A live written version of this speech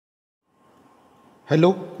Hello,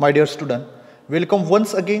 my dear student. Welcome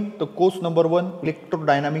once again to course number 1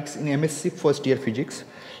 Electrodynamics in M.Sc. first year physics.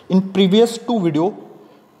 In previous two video,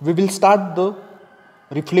 we will start the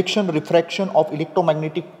refraction of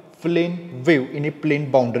electromagnetic plane wave in a plane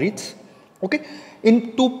boundaries. Okay.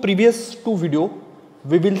 In previous two video,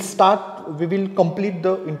 we will complete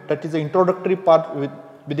the introductory part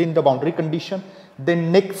within the boundary condition.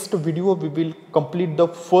 Then next video we will complete the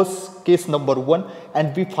first case number 1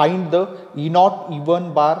 and we find the E0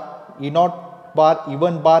 even bar, E0 bar,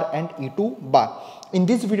 even bar and E2 bar. In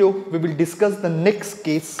this video we will discuss the next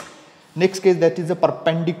case that is a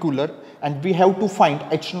perpendicular, and we have to find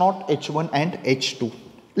H0, H1 and H2.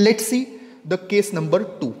 Let's see the case number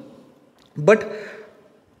 2. But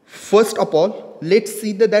first of all, let's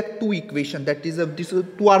see that two equation, that is these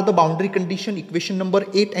two are the boundary condition, equation number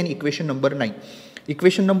 8 and equation number 9.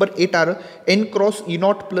 Equation number 8 are n cross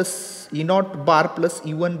E0 plus E0 bar plus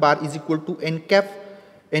E1 bar is equal to n cap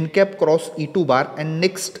cross E2 bar, and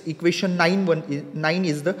next equation 9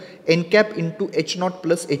 is the n cap into H0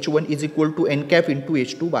 plus H1 is equal to n cap into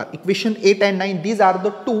H2 bar. Equation 8 and 9, these are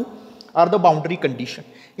the boundary condition.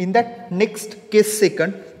 In that next case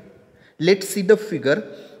second, let's see the figure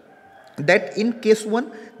that in case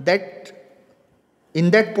 1 that in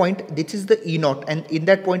that point this is the E0 and in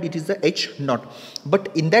that point it is the H0, but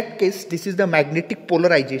in that case this is the magnetic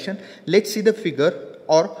polarization. Let's see the figure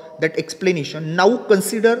or that explanation. Now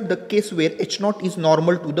consider the case where H0 is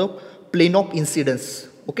normal to the plane of incidence.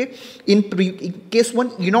 Okay, in case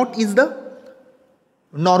 1 E0 is the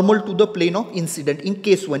normal to the plane of incident in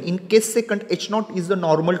case 1. In case second, H0 is the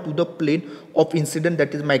normal to the plane of incident,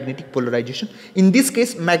 that is magnetic polarization. In this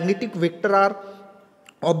case, magnetic vector are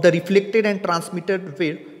of the reflected and transmitted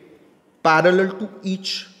wave parallel to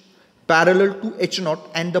H0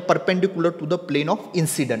 and the perpendicular to the plane of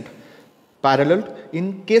incident. Parallel,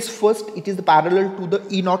 in case first it is parallel to the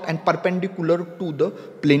E0 and perpendicular to the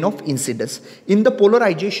plane of incidence. In the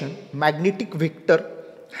polarization, magnetic vector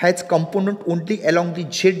has component only along the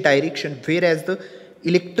z direction, whereas the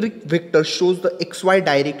electric vector shows the xy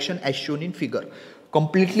direction as shown in figure.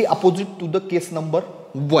 Completely opposite to the case number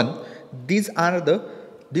 1. These are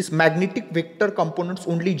this magnetic vector components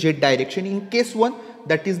only z direction. In case 1,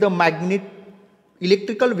 that is the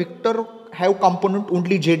electrical vector have component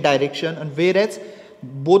only z direction, and whereas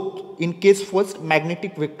both in case first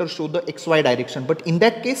magnetic vector show the xy direction, but in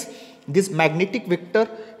that case this magnetic vector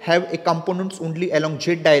have a components only along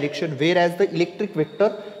z direction, whereas the electric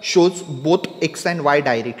vector shows both x and y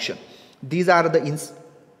direction. These are the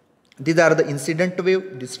incident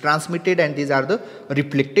wave, this transmitted, and these are the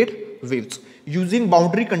reflected waves. Using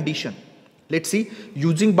boundary condition, let's see,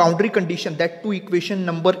 using boundary condition, that two equation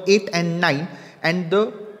number 8 and 9, and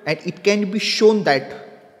it can be shown that,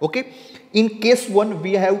 okay, in case 1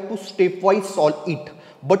 we have to stepwise solve it,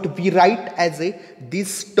 but we write as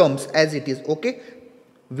these terms as it is. Okay,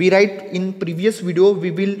 we write in previous video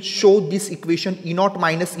we will show this equation E0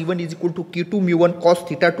 minus E1 is equal to Q2 mu1 cos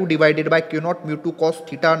theta 2 divided by Q0 mu2 cos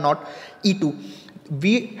theta naught E2.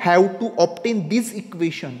 We have to obtain this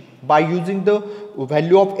equation by using the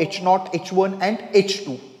value of H0, H1 and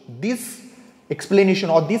H2. This explanation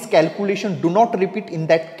or this calculation do not repeat in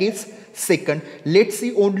that case second. Let's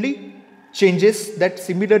see only changes that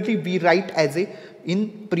similarly we write as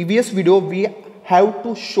in previous video we have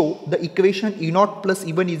to show the equation E0 plus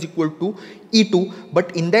E1 is equal to E2,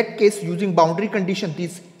 but in that case using boundary condition,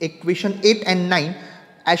 this equation 8 and 9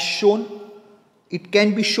 as shown, it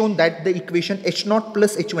can be shown that the equation H0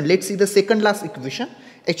 plus H1, let's see the second last equation,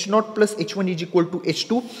 H0 plus H1 is equal to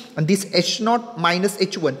H2, and this H0 minus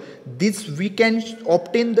H1, this we can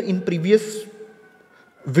obtain in previous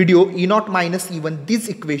video E0 minus E1. This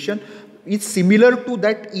equation is similar to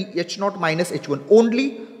that H0 minus H1,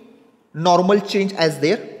 only normal change as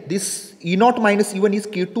there. This E0 minus E1 is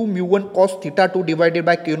Q2 mu1 cos theta 2 divided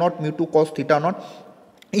by Q0 mu2 cos theta naught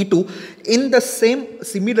E2. In the same,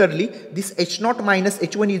 similarly, this H0 minus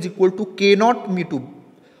H1 is equal to K0 mu2.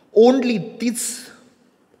 Only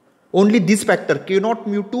this factor K0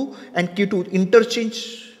 mu2 and Q2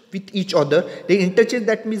 interchange with each other. They interchange,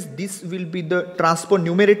 that means this will be the transfer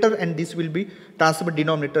numerator and this will be transfer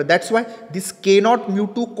denominator. That's why this K0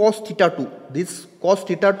 mu2 cos theta 2, this cos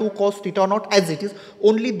theta 2 cos theta naught as it is,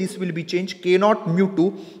 only this will be changed K0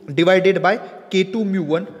 mu2 divided by K2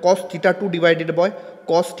 mu1 cos theta 2 divided by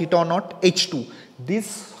cos theta naught H2.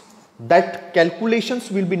 That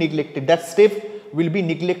calculations will be neglected, that step will be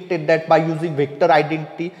neglected, that by using vector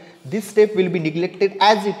identity this step will be neglected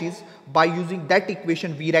as it is. By using that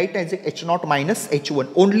equation we write as H0 minus H1.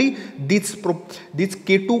 Only this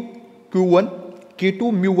K2 Q1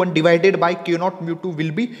 K2 mu1 divided by K0 mu2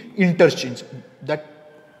 will be interchanged. That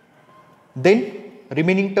then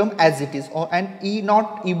remaining term as it is, and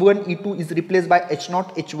E0, E1, E2 is replaced by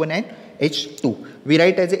H0, H1 and H2. We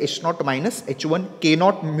write as a H0 minus H1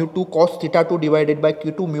 K0 mu2 cos theta 2 divided by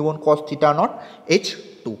Q2 mu1 cos theta 0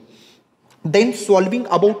 H2. Then solving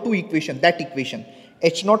about two equation, that equation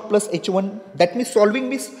H0 plus H1, that means solving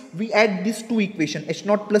means we add these two equation,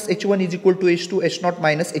 H0 plus H1 is equal to H2, H0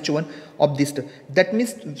 minus H1 of this term. That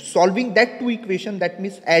means solving that two equation, that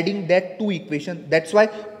means adding that two equation. That's why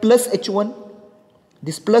plus H1,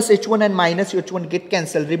 this plus H1 and minus H1 get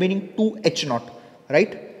cancelled, remaining 2 H0,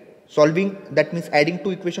 right? Solving, that means adding two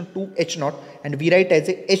equation 2 H0, and we write as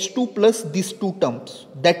a H2 plus these two terms,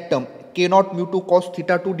 that term K0 mu2 cos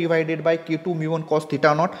theta 2 divided by K2 mu1 cos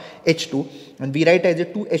theta 0 H2, and we write as a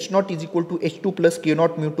 2 H0 is equal to H2 plus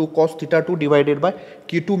K0 mu2 cos theta 2 divided by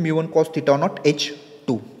K2 mu1 cos theta 0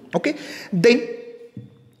 H2. Okay, then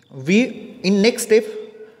we in next step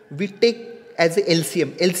we take as a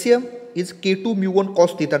LCM is K2 mu1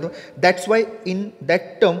 cos theta 2. That's why in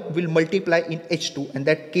that term will multiply in H2, and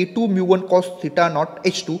that K2 mu1 cos theta 0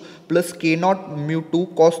 H2 plus K0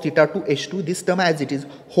 mu2 cos theta 2 H2, this term as it is,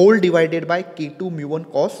 whole divided by K2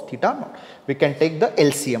 mu1 cos theta 0. We can take the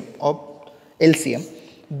LCM of LCM.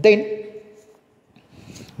 Then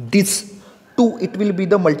this 2, it will be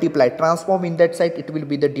the multiply, transform in that side, it will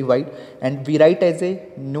be the divide, and we write as a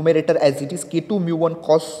numerator as it is K2 mu1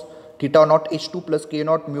 cos theta 0 H2 plus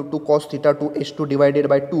K0 mu2 cos theta 2 H2 divided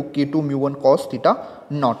by 2 K2 mu1 cos theta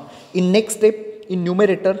 0. In next step, in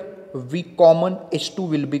numerator we common H2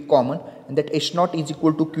 will be common, and that H0 is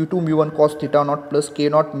equal to Q2 mu1 cos theta 0 plus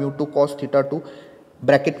K0 mu2 cos theta 2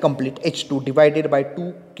 bracket complete H2 divided by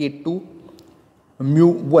 2 K2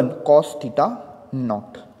 mu1 cos theta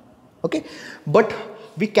 0. Okay, but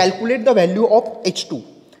we calculate the value of H2.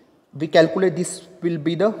 We calculate this will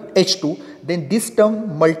be the H2, then this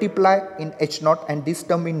term multiply in H0 and this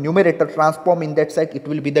term in numerator transform in that side, it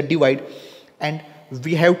will be the divide, and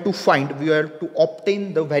we have to find, we have to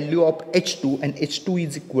obtain the value of H2, and H2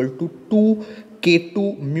 is equal to 2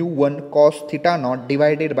 K2 mu1 cos theta 0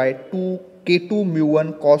 divided by 2 K2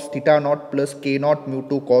 mu1 cos theta 0 plus K0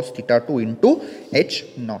 mu2 cos theta 2 into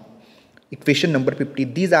H0. Equation number 50.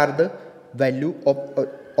 These are the value of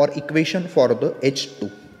or equation for the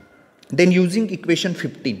H2. Then using equation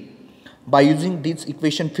 15, by using this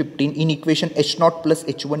equation 15, in equation H0 plus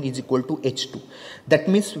H1 is equal to H2. That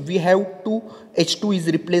means we have to, H2 is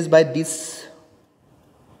replaced by this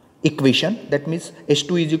equation. That means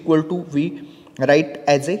H2 is equal to, we write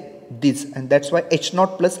as a this, and that's why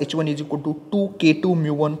H0 plus H1 is equal to 2 K2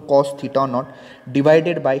 mu1 cos theta 0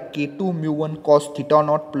 divided by K2 mu1 cos theta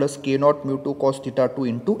 0 plus K0 mu2 cos theta 2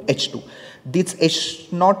 into H2. This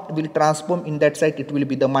H0 will transform in that side, it will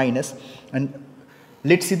be the minus, and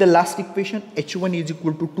let's see the last equation. H1 is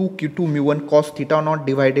equal to 2 Q2 mu1 cos theta 0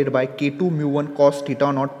 divided by K2 mu1 cos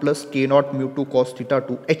theta 0 plus K0 mu2 cos theta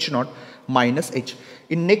 2 H0 minus H.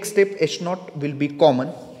 In next step H0 will be common,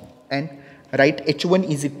 and write H1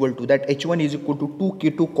 is equal to, that H1 is equal to 2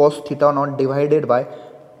 K2 cos theta 0 divided by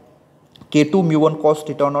K2 mu1 cos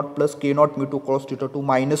theta 0 plus K0 mu2 cos theta 2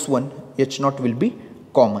 minus 1, H0 will be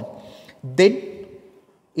common. Then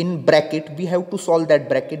in bracket we have to solve that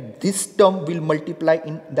bracket, this term will multiply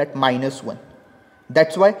in that minus 1.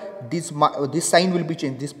 That's why this sign will be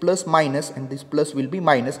changed, this plus minus and this plus will be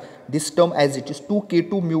minus, this term as it is 2 K2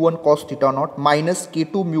 mu1 cos theta 0 minus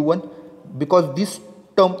K2 mu1, because this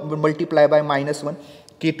term will multiply by minus 1,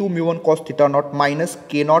 K2 mu1 cos theta 0 minus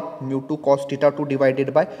K0 mu2 cos theta 2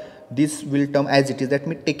 divided by this will term as it is, that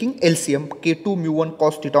means taking LCM K2 mu1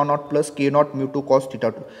 cos theta 0 plus K0 mu2 cos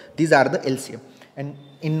theta 2. These are the LCM, and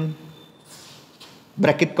in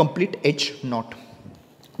bracket complete H0.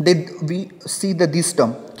 Then we see the this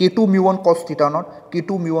term K2 mu1 cos theta 0, K2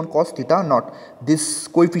 mu1 cos theta 0, this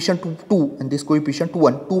coefficient to 2 and this coefficient to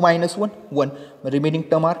 1, 2 minus 1, 1, remaining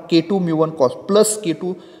term are K2 mu1 cos plus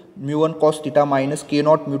K2 mu1 cos theta minus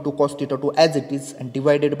K0 mu2 cos theta 2 as it is, and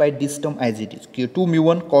divided by this term as it is, K2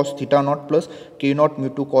 mu1 cos theta 0 plus K0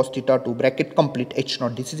 mu2 cos theta 2 bracket complete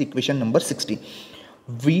H0. This is equation number 16.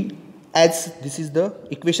 We, as this is the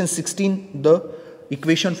equation 16, the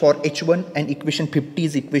equation for H1, and equation 50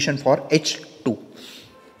 is equation for H2.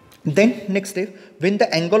 Then next step, when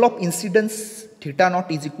the angle of incidence theta 0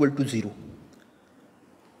 is equal to 0,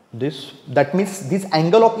 that means this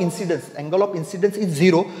angle of incidence is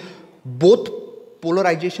 0, both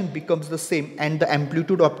polarization becomes the same and the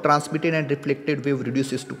amplitude of transmitted and reflected wave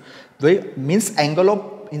reduces to, means angle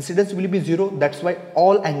of incidence will be 0, that's why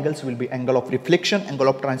all angles will be, angle of reflection, angle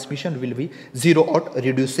of transmission will be 0 or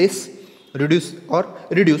reduces reduce,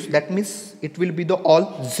 that means it will be the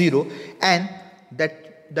all 0, and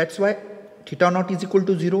that's why theta naught is equal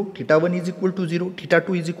to 0, theta 1 is equal to 0, theta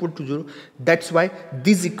 2 is equal to 0. That's why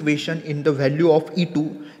this equation in the value of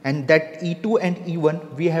E2, and that E2 and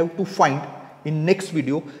E1 we have to find in next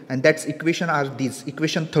video, and that's equation are these,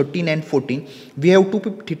 equation 13 and 14. We have to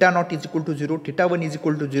put theta naught is equal to 0, theta 1 is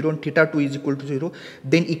equal to 0, and theta 2 is equal to 0.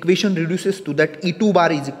 Then equation reduces to that E2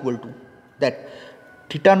 bar is equal to that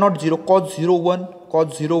theta naught 0, cos 0 1,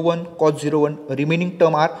 cos 0 1, cos 0 1. Remaining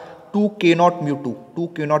term are 2 k naught mu 2, 2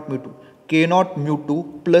 k naught mu 2, k naught mu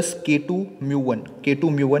 2 plus k2 mu 1, k2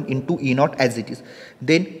 mu 1 into E naught as it is.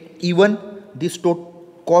 Then E1, this total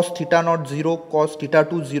cos theta naught 0, cos theta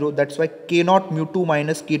 2 0. That's why k naught mu 2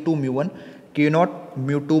 minus k2 mu 1, k naught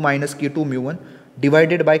mu 2 minus k2 mu 1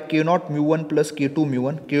 divided by k naught mu 1 plus k2 mu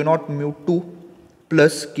 1, k naught mu 2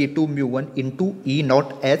 plus k2 mu 1 into E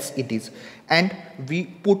naught as it is. And we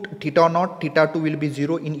put theta naught, theta 2 will be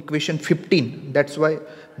 0 in equation 15. That's why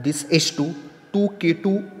this H2,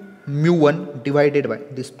 2k2 mu 1 divided by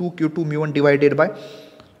this 2k2 mu 1 divided by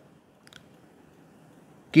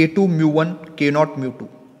k2 mu 1, k naught mu 2,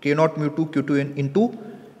 k naught mu 2 q2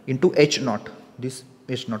 into H naught, this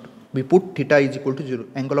H naught. We put theta is equal to 0,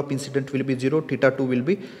 angle of incident will be 0, theta 2 will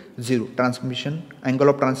be 0, transmission, angle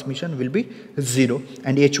of transmission will be 0,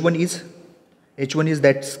 and H1 is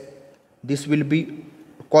that this will be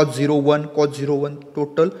cos 0 1, cos 0 1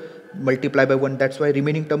 total multiply by 1. That's why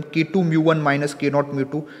remaining term k2 mu 1 minus k naught mu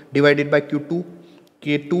 2 divided by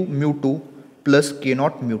k2 mu 2 plus k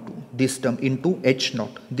naught mu 2, this term into H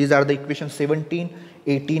naught. These are the equations 17,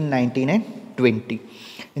 18, 19 and 20.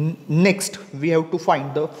 Next we have to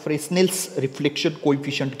find the Fresnel's reflection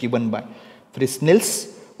coefficient given by Fresnel's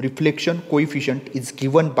reflection coefficient is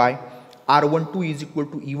given by R12 is equal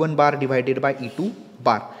to E1 bar divided by E2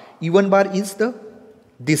 bar. E1 bar is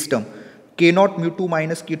this term k naught mu 2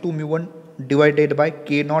 minus k2 mu 1 divided by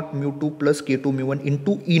k naught mu 2 plus k2 mu 1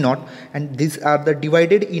 into E naught, and these are the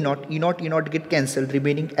divided E naught get cancelled,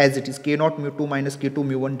 remaining as it is k naught mu 2 minus k2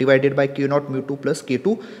 mu 1 divided by k naught mu 2 plus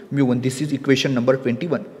k2 mu 1. This is equation number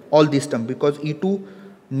 21. All this term, because E2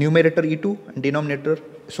 numerator E2 and denominator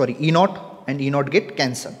E naught and E naught get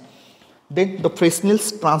cancelled. Then the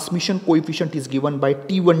Fresnel's transmission coefficient is given by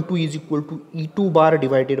T12 is equal to E2 bar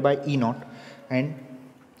divided by E naught, and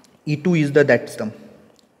E2 is that term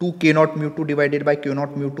 2 k naught mu 2 divided by k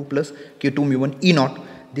naught mu 2 plus k2 mu 1 E naught.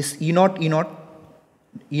 This E naught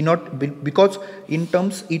because in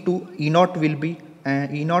terms E2 E naught will be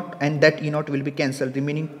E naught, and that E naught will be cancelled,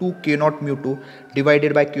 remaining 2 k naught mu 2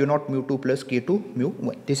 divided by k naught mu 2 plus k2 mu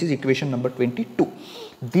 1. This is equation number 22.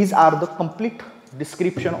 These are the complete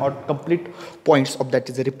description or complete points of that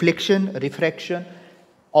is a reflection, refraction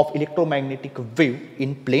of electromagnetic wave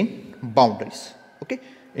in plane boundaries. Okay,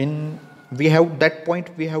 we have that point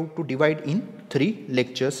we have to divide in 3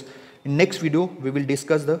 lectures. In next video we will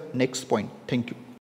discuss the next point. Thank you.